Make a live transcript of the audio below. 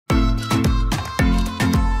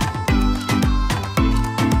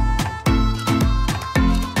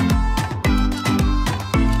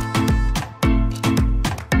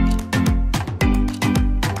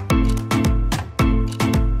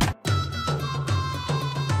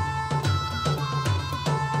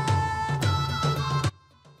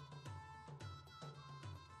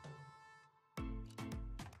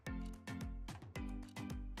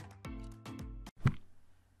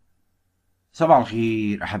صباح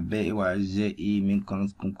الخير أحبائي وأعزائي من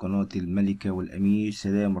قناتكم قناة الملكة والأمير.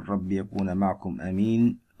 سلام الرب يكون معكم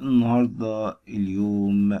أمين. النهاردة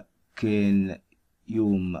اليوم كان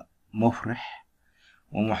يوم مفرح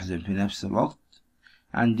ومحزن في نفس الوقت.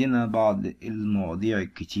 عندنا بعض المواضيع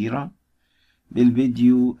الكتيرة.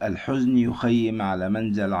 بالفيديو الحزن يخيم على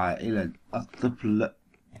منزل عائلة الطفل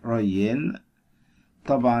ريان،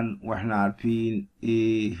 طبعا واحنا عارفين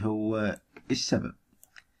ايه هو السبب.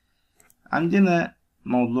 عندنا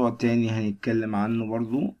موضوع تاني هنتكلم عنه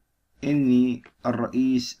برضو، ان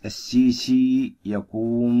الرئيس السيسي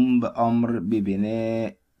يقوم بأمر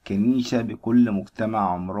ببناء كنيسة بكل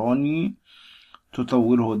مجتمع عمراني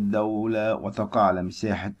تطوره الدولة وتقع على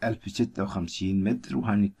مساحة 1056 متر،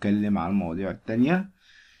 وهنتكلم عن المواضيع التانية.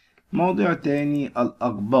 موضوع تاني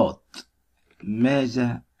الأقباط،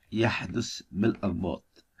 ماذا يحدث بالأقباط؟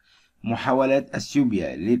 محاولات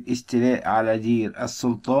أثيوبيا للاستيلاء على دير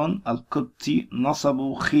السلطان القبطي،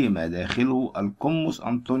 نصبوا خيمة داخله القمص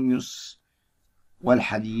أنطونيوس،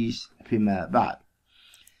 والحديث فيما بعد.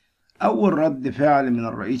 أول رد فعل من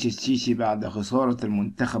الرئيس السيسي بعد خسارة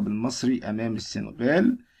المنتخب المصري أمام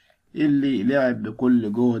السنغال، اللي لعب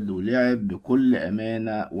بكل جهد ولعب بكل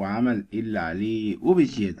أمانة وعمل اللي عليه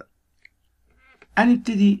وبزيادة.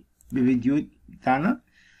 هنبتدي بفيديو بتاعنا.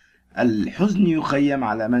 الحزن يخيم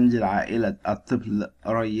على منزل عائلة الطفل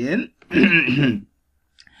ريان.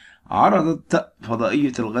 عرضت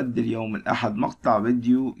فضائية الغد اليوم الأحد مقطع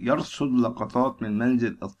فيديو يرصد لقطات من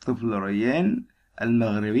منزل الطفل ريان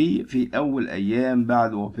المغربي في أول أيام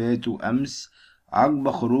بعد وفاته أمس، عقب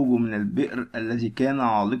خروجه من البئر الذي كان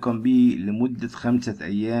عالقا به لمدة 5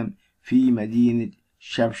 أيام في مدينة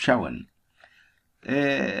شبشون.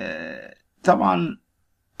 طبعا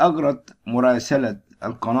أجرت مراسلة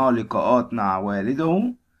القناة لقاءات مع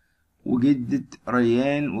والده وجدة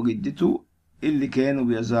ريان وجدته، اللي كانوا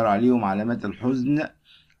بيظهر عليهم علامات الحزن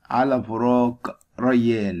على فراق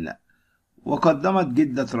ريان. وقدمت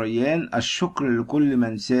جدة ريان الشكر لكل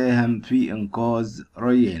من ساهم في إنقاذ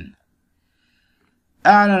ريان.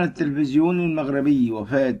 أعلن التلفزيون المغربي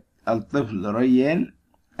وفاة الطفل ريان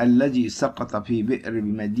الذي سقط في بئر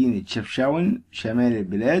بمدينة شبشون شمال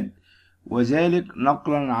البلاد، وذلك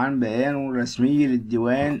نقلا عن بيان رسمي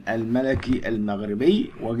للديوان الملكي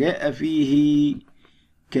المغربي، وجاء فيه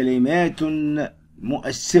كلمات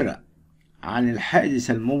مؤثرة عن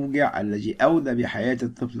الحادث المفجع الذي أودى بحياة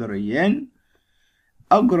الطفل ريان.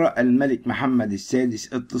 أجرى الملك محمد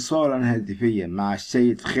السادس اتصالا هاتفيا مع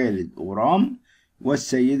السيد خالد أورام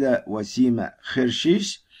والسيدة وسيمة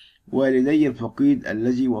خرشيش والدي الفقيد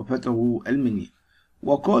الذي وفاته المنيا.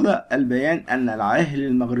 وقال البيان أن العاهل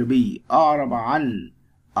المغربي أعرب عن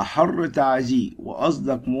أحر تعزيه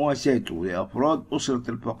وأصدق مواساته لأفراد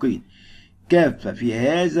أسرة الفقيد كافة في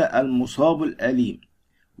هذا المصاب الأليم.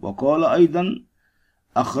 وقال أيضا: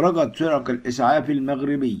 أخرجت فرق الإسعاف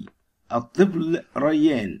المغربي الطفل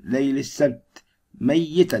ريان ليل السبت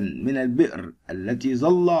ميتا من البئر التي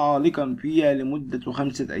ظل عالقا فيها لمدة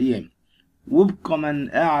 5 أيام، وفق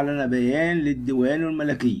من أعلن بيان للديوان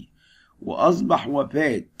الملكي. وأصبح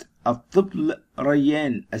وفاة الطفل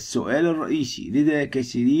ريان السؤال الرئيسي لدى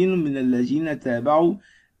كثيرين من الذين تابعوا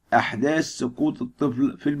أحداث سقوط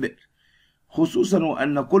الطفل في البئر، خصوصا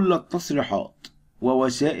وأن كل التصريحات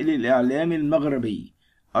ووسائل الإعلام المغربي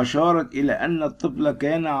أشارت إلى أن الطفل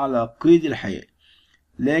كان على قيد الحياة.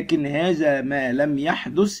 لكن هذا ما لم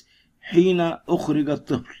يحدث حين أخرج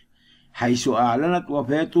الطفل، حيث أعلنت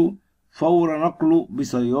وفاته فور نقله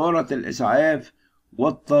بسيارة الإسعاف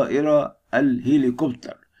والطائرة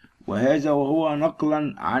الهليكوبتر، وهذا وهو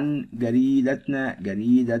نقلا عن جريدتنا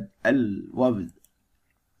جريدة الوفد.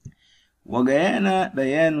 وجاءنا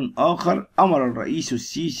بيان آخر: أمر الرئيس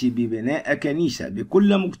السيسي ببناء كنيسة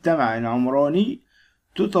بكل مجتمع عمراني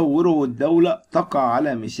تطوره الدولة تقع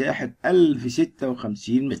على مساحة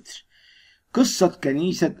 1056 متر. قصة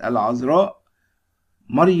كنيسة العذراء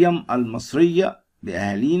مريم المصرية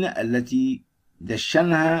بأهالينا التي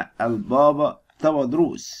دشنها البابا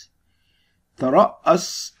تودروس.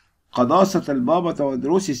 ترأس قداسة البابا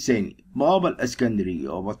تودروس الثاني بابا الإسكندرية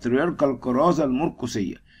وبطريرك الكرازة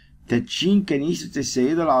المرقسية تدشين كنيسة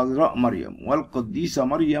السيدة العذراء مريم والقديسة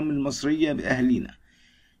مريم المصرية بأهلنا.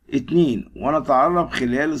 2. ونتعرف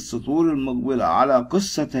خلال السطور المقبلة على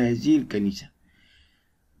قصة هذه الكنيسة.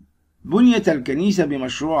 بنيت الكنيسة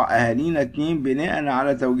بمشروع أهالينا 2 بناء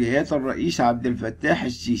على توجيهات الرئيس عبد الفتاح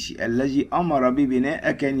السيسي الذي أمر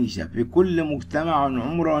ببناء كنيسة في كل مجتمع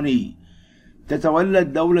عمراني تتولى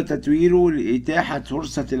الدولة تطويره لإتاحة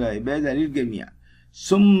فرصة العبادة للجميع.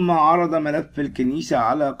 ثم عرض ملف الكنيسة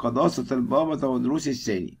على قداسة البابا تودروس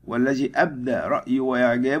الثاني، والذي أبدى رأيه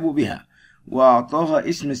وإعجابه بها، وأعطاها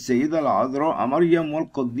اسم السيدة العذراء مريم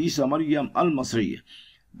والقديسة مريم المصرية.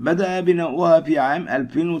 بدأ بناؤها في عام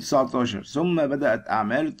 2019، ثم بدأت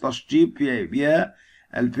أعمال التشطيب بها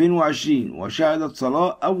 2020، وشهدت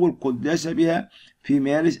صلاة أول قداسة بها في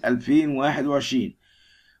مارس 2021،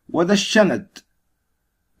 ودشنت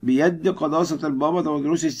بيد قداسة البابا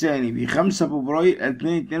تودروس الثاني في 5 فبراير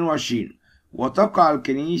 2022. وتقع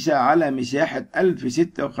الكنيسة على مساحة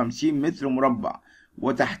 1056 متر مربع،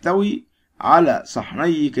 وتحتوي على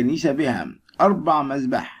صحني كنيسة بها 4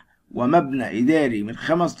 مذبح، ومبنى إداري من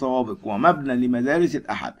 5 طوابق، ومبنى لمدارس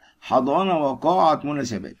الأحد، حضانة وقاعة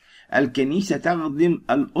مناسبات. الكنيسة تخدم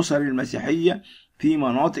الأسر المسيحية في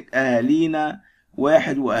مناطق أهالينا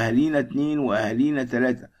 1 وأهالينا 2 وأهالينا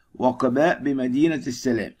 3 وقباء بمدينة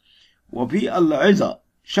السلام. وفي العظة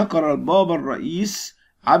شكر البابا الرئيس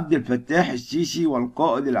عبد الفتاح السيسي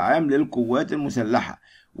والقائد العام للقوات المسلحة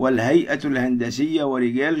والهيئة الهندسية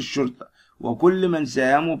ورجال الشرطة وكل من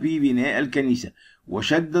ساهموا في بناء الكنيسة،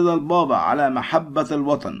 وشدد البابا على محبة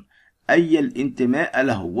الوطن أي الانتماء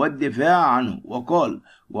له والدفاع عنه، وقال: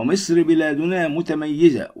 ومصر بلادنا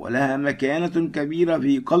متميزة ولها مكانة كبيرة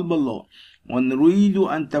في قلب الله، ونريد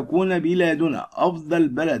أن تكون بلادنا أفضل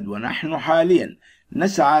بلد، ونحن حاليا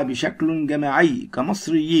نسعى بشكل جماعي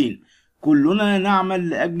كمصريين كلنا نعمل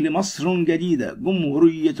لأجل مصر جديدة،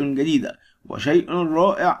 جمهورية جديدة. وشيء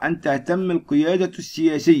رائع أن تهتم القيادة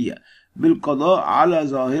السياسية بالقضاء على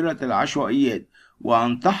ظاهرة العشوائيات،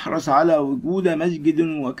 وأن تحرص على وجود مسجد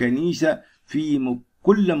وكنيسة في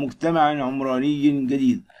كل مجتمع عمراني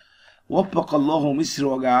جديد. وفق الله مصر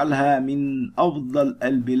وجعلها من أفضل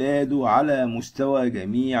البلاد على مستوى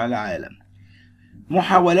جميع العالم.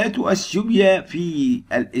 محاولات أثيوبيا في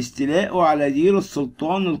الاستيلاء على دير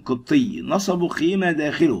السلطان القبطي، نصبوا خيمة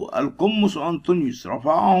داخله. القمص أنطونيوس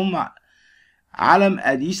رفعهم علم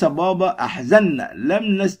أديس بابا: أحزننا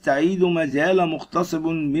لم نستعيد، ما زال مغتصب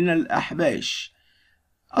من الأحباش.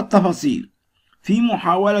 التفاصيل: في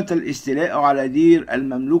محاولة الاستيلاء على دير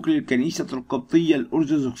المملوك للكنيسة القبطية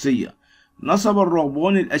الأرثوذكسية، نصب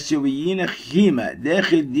الرهبان الأثيوبيين خيمة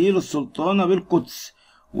داخل دير السلطان بالقدس،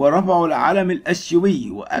 ورفعوا العلم الأثيوبي.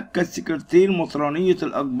 وأكد سكرتير مطرانية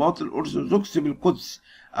الأقباط الأرثوذكس بالقدس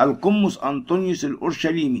القمص أنطونيوس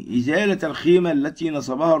الأورشليمي إزالة الخيمة التي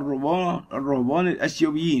نصبها الرهبان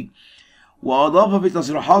الأثيوبيين. وأضاف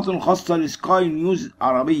بتصريحات خاصة لسكاي نيوز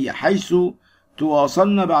عربية، حيث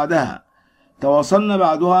تواصلنا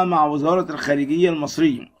بعدها مع وزارة الخارجية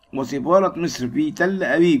المصرية وسفارة مصر في تل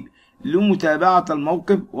أبيب لمتابعة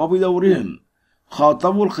الموقف، وبدورهم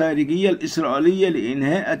خاطبوا الخارجية الإسرائيلية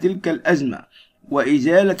لإنهاء تلك الأزمة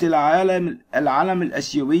وإزالة العلم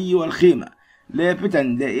الأثيوبي والخيمة، لافتا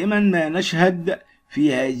دائما ما نشهد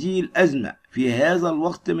في هذه الأزمة في هذا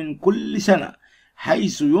الوقت من كل سنة،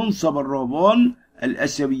 حيث ينصب الرهبان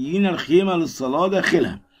الأثيوبيين الخيمة للصلاة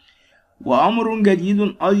داخلها. وأمر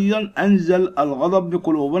جديد أيضا أنزل الغضب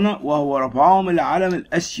بقلوبنا، وهو رفعهم العلم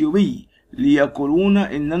الأثيوبي ليقولون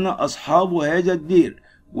إننا أصحاب هذا الدير،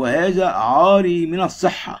 وهذا عاري من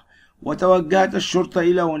الصحة. وتوجهت الشرطة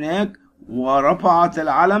إلى هناك ورفعت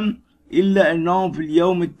العلم، إلا أنهم في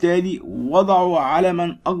اليوم التالي وضعوا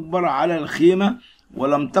علما أكبر على الخيمة،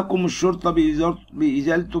 ولم تقم الشرطة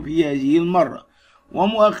بإزالته في هذه المرة.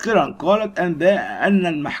 ومؤخرا قالت أنباء أن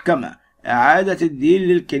المحكمة أعادت الدين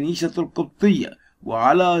للكنيسة القبطية،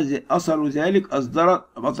 وعلى أثر ذلك أصدرت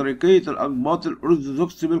بطريقية الأقباط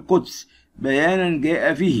الأرثوذكس بالقدس بيانا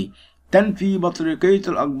جاء فيه تنفي بطريقية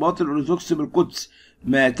الأقباط الأرثوذكس بالقدس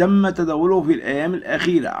ما تم تداوله في الأيام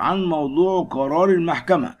الأخيرة عن موضوع قرار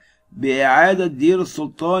المحكمة بإعادة دير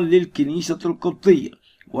السلطان للكنيسة القبطية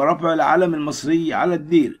ورفع العلم المصري على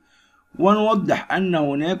الدير. ونوضح أن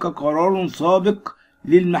هناك قرار سابق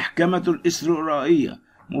للمحكمة الإسرائيلية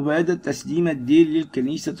مبادرة تسليم الدير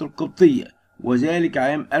للكنيسة القبطية، وذلك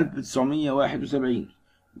عام 1971،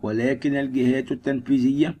 ولكن الجهات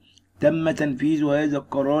التنفيذية تم تنفيذ هذا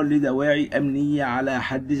القرار لدواعي أمنية على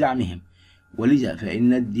حد زعمهم، ولذا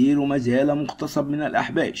فإن الدير مازال مغتصب من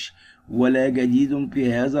الأحباش، ولا جديد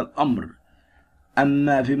في هذا الأمر.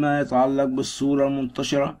 أما فيما يتعلق بالصورة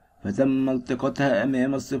المنتشرة فتم التقاطها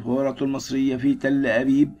أمام السفارة المصرية في تل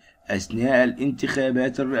أبيب أثناء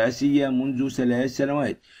الانتخابات الرئاسية منذ 3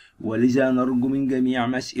 سنوات، ولذا نرجو من جميع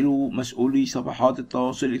مسؤولي صفحات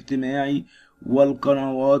التواصل الاجتماعي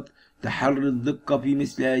والقنوات تحري الدقة في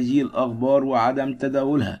مثل هذه الأخبار وعدم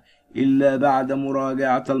تداولها إلا بعد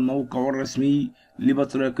مراجعة الموقع الرسمي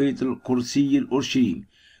لبطريقية الكرسي الأورشليم.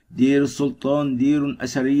 دير السلطان دير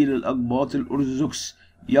أثري للأقباط الأرثوذكس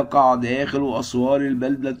يقع داخل أسوار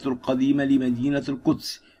البلدة القديمة لمدينة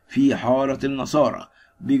القدس في حارة النصارى،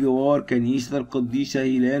 بجوار كنيسة القديسة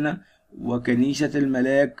هيلانا وكنيسة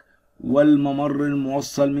الملاك والممر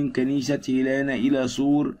الموصل من كنيسة هيلانا إلى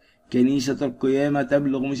سور كنيسة القيامة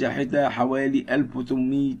تبلغ مساحتها حوالي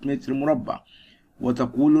 1800 متر مربع.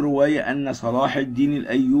 وتقول الرواية أن صلاح الدين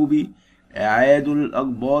الأيوبي أعاد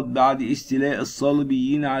للأقباط بعد استيلاء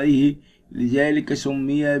الصليبيين عليه، لذلك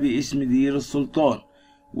سمي باسم دير السلطان.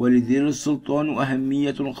 ولدير السلطان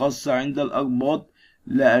أهمية خاصة عند الأقباط،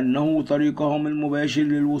 لأنه طريقهم المباشر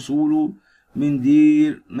للوصول من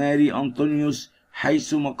دير ماري أنطونيوس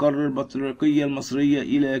حيث مقر البطريركية المصرية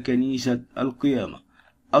إلى كنيسة القيامة.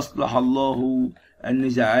 أصلح الله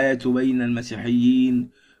النزاعات بين المسيحيين،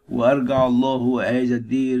 وأرجع الله هذا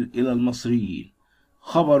الدير إلى المصريين.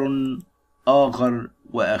 خبر آخر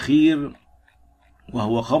وأخير،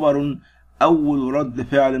 وهو خبر أول رد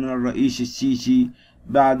فعل من الرئيس السيسي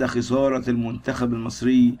بعد خسارة المنتخب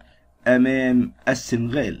المصري أمام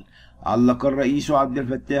السنغال. علق الرئيس عبد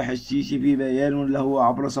الفتاح السيسي في بيان له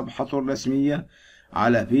عبر صفحته الرسمية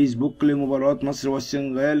على فيسبوك لمباراة مصر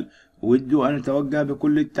والسنغال: أود أن أتوجه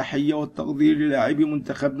بكل التحية والتقدير للاعبي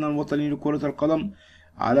منتخبنا الوطني لكرة القدم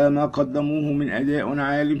على ما قدموه من أداء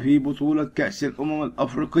عال في بطولة كأس الأمم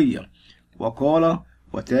الأفريقية. وقال: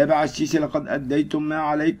 وتابع السيسي: لقد أديتم ما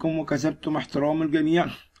عليكم وكسبتم احترام الجميع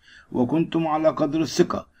وكنتم على قدر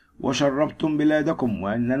الثقة وشرفتم بلادكم،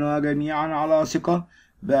 وأننا جميعا على ثقة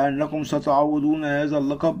بأنكم ستعوضون هذا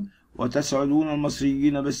اللقب وتسعدون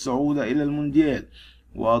المصريين بالصعود إلى المونديال.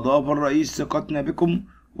 وأضاف الرئيس: ثقتنا بكم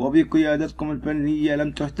وبقيادتكم الفنية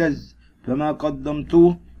لم تهتز، فما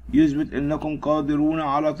قدمتوه يثبت أنكم قادرون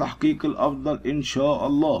على تحقيق الأفضل إن شاء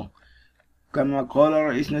الله. كما قال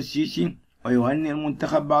رئيسنا السيسي ويهنئ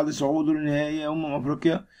المنتخب بعد صعوده لنهائي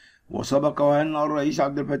أفريقيا. وسبق وهنأ الرئيس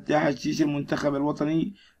عبد الفتاح السيسي المنتخب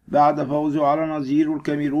الوطني بعد فوزه على نظيره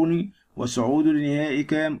الكاميروني وصعوده لنهائي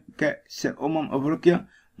كأس أفريقيا،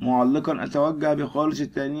 معلقا: أتوجه بخالص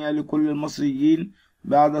التهنئة لكل المصريين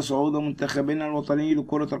بعد صعود منتخبنا الوطني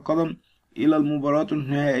لكرة القدم إلى المباراة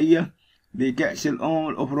النهائية بكأس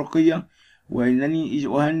الأفريقية، وإنني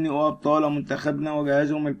أهنئ أبطال منتخبنا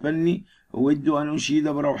وجهازهم الفني. أود أن أشيد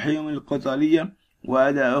بروحهم القتالية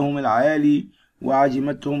وأدائهم العالي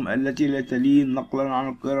وعزيمتهم التي لا تلين، نقلا عن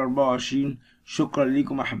القاهرة 24. شكرا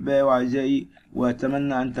لكم أحبائي وأعزائي،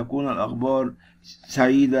 وأتمنى أن تكون الأخبار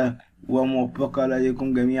سعيدة وموفقة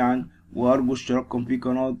لديكم جميعا، وأرجو اشتراككم في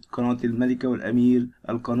قناة الملكة والأمير،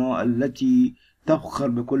 القناة التي تفخر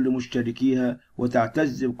بكل مشتركيها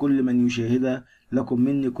وتعتز بكل من يشاهدها. لكم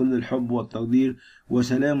مني كل الحب والتقدير،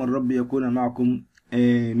 وسلام الرب يكون معكم.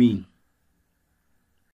 آمين.